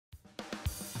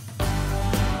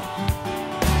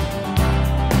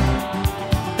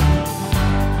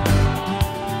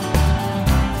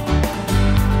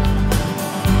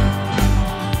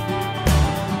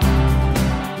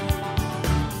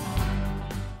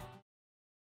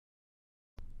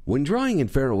When drawing in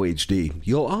FARO HD,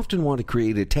 you'll often want to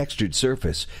create a textured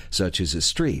surface, such as a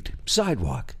street,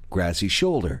 sidewalk, grassy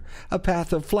shoulder, a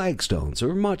path of flagstones,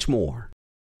 or much more.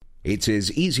 It's as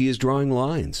easy as drawing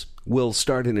lines. We'll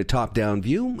start in a top-down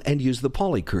view and use the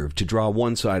polycurve to draw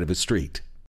one side of a street.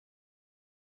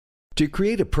 To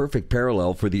create a perfect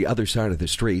parallel for the other side of the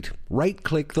street,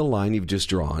 right-click the line you've just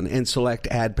drawn and select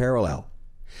Add Parallel.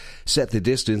 Set the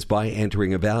distance by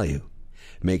entering a value.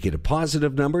 Make it a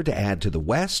positive number to add to the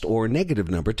west or a negative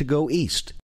number to go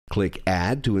east. Click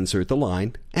Add to insert the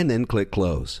line, and then click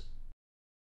Close.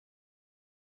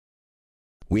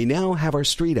 We now have our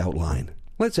street outline.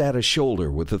 Let's add a shoulder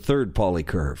with the third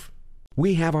polycurve.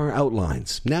 We have our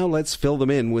outlines. Now let's fill them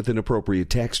in with an appropriate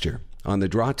texture. On the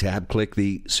Draw tab, click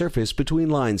the Surface Between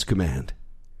Lines command.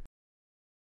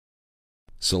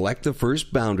 Select the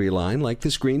first boundary line like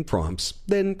the screen prompts,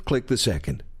 then click the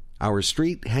second. Our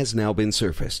street has now been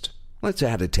surfaced. Let's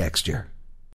add a texture.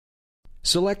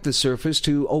 Select the surface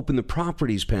to open the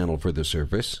Properties panel for the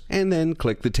surface, and then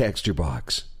click the Texture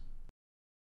box.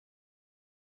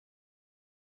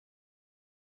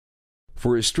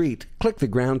 For a street, click the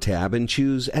Ground tab and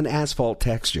choose an asphalt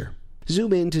texture.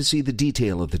 Zoom in to see the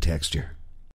detail of the texture.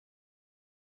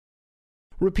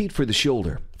 Repeat for the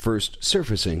shoulder, first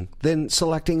surfacing, then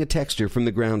selecting a texture from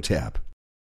the Ground tab.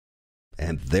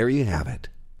 And there you have it.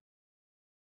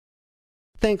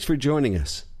 Thanks for joining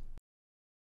us.